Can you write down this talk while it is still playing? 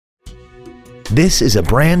This is a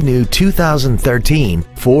brand new 2013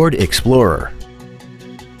 Ford Explorer.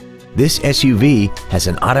 This SUV has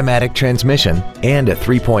an automatic transmission and a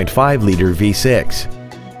 3.5-liter V6.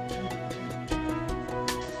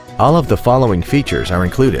 All of the following features are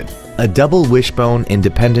included: a double wishbone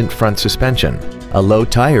independent front suspension, a low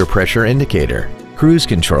tire pressure indicator, cruise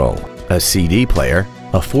control, a CD player,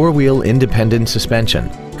 a four-wheel independent suspension,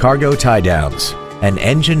 cargo tie-downs, an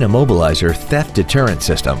engine immobilizer theft deterrent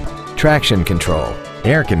system, traction control,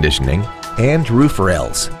 air conditioning, and roof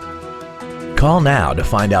rails. Call now to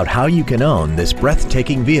find out how you can own this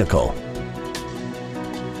breathtaking vehicle.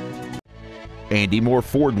 Andy Mohr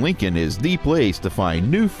Ford Lincoln is the place to find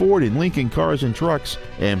new Ford and Lincoln cars and trucks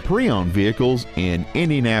and pre-owned vehicles in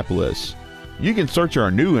Indianapolis. You can search our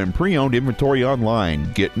new and pre-owned inventory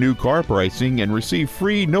online, get new car pricing, and receive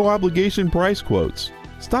free no-obligation price quotes.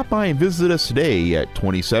 Stop by and visit us today at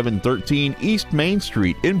 2713 East Main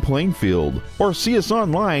Street in Plainfield, or see us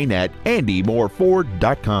online at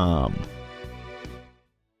andymohrford.com.